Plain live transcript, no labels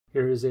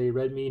Here is a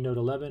Redmi Note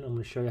 11. I'm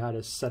going to show you how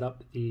to set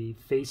up the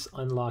face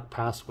unlock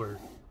password.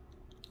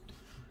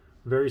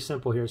 Very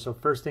simple here. So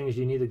first thing is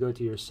you need to go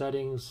to your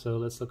settings. So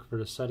let's look for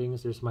the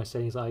settings. There's my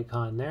settings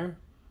icon there.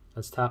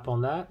 Let's tap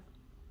on that.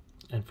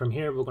 And from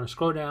here, we're going to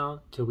scroll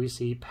down till we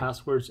see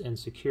passwords and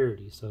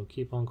security. So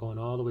keep on going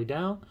all the way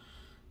down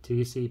till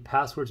you see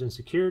passwords and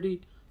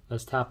security.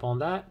 Let's tap on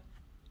that.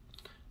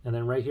 And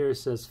then right here it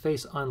says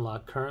face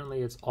unlock.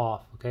 Currently it's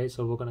off. Okay,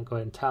 so we're going to go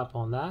ahead and tap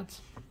on that.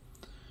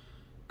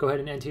 Go ahead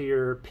and enter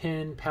your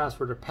PIN,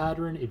 password, or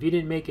pattern. If you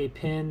didn't make a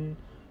PIN,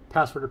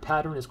 password, or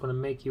pattern, it's going to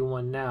make you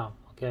one now.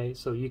 Okay,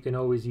 so you can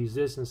always use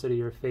this instead of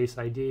your Face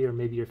ID, or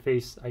maybe your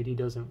Face ID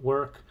doesn't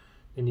work,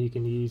 then you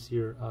can use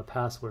your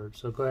password.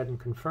 So go ahead and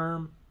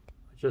confirm.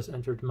 I just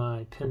entered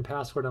my PIN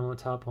password. I'm going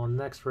to tap on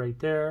next right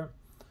there.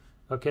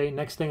 Okay,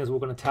 next thing is we're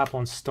going to tap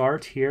on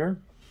start here.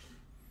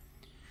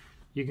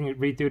 You can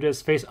read through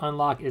this. Face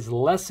unlock is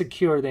less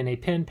secure than a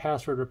PIN,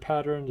 password, or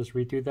pattern. Just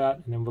read through that,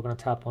 and then we're going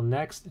to tap on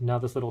next. And now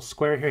this little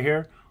square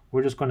here,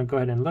 we're just going to go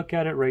ahead and look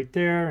at it right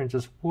there and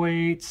just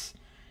wait.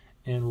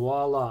 And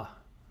voila,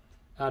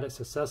 add it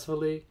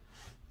successfully.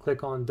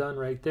 Click on done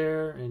right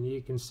there, and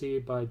you can see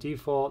by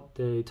default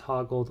they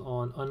toggled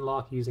on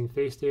unlock using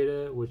face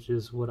data, which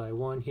is what I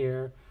want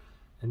here.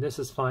 And this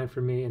is fine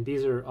for me, and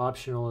these are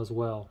optional as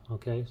well.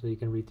 Okay, so you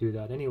can read through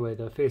that. Anyway,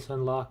 the face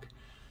unlock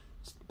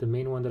is the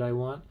main one that I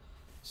want.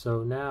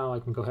 So now I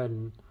can go ahead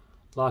and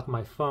lock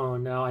my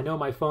phone. Now I know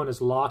my phone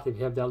is locked if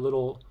you have that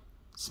little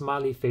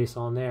smiley face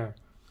on there.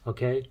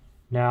 Okay,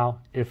 now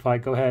if I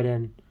go ahead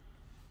and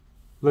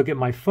look at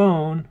my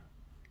phone,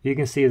 you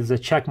can see there's a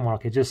check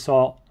mark. It just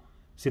saw,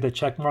 see the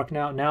check mark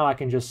now? Now I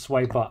can just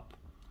swipe up.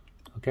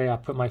 Okay, I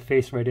put my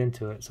face right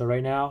into it. So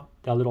right now,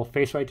 that little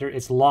face right there,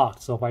 it's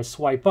locked. So if I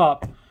swipe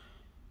up,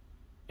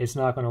 it's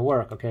not going to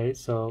work. Okay,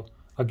 so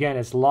again,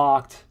 it's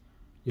locked.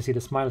 You see the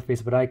smiley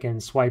face, but I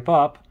can swipe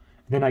up.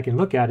 Then I can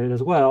look at it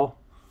as well,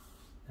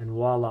 and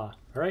voila.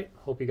 All right,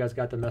 hope you guys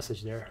got the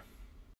message there.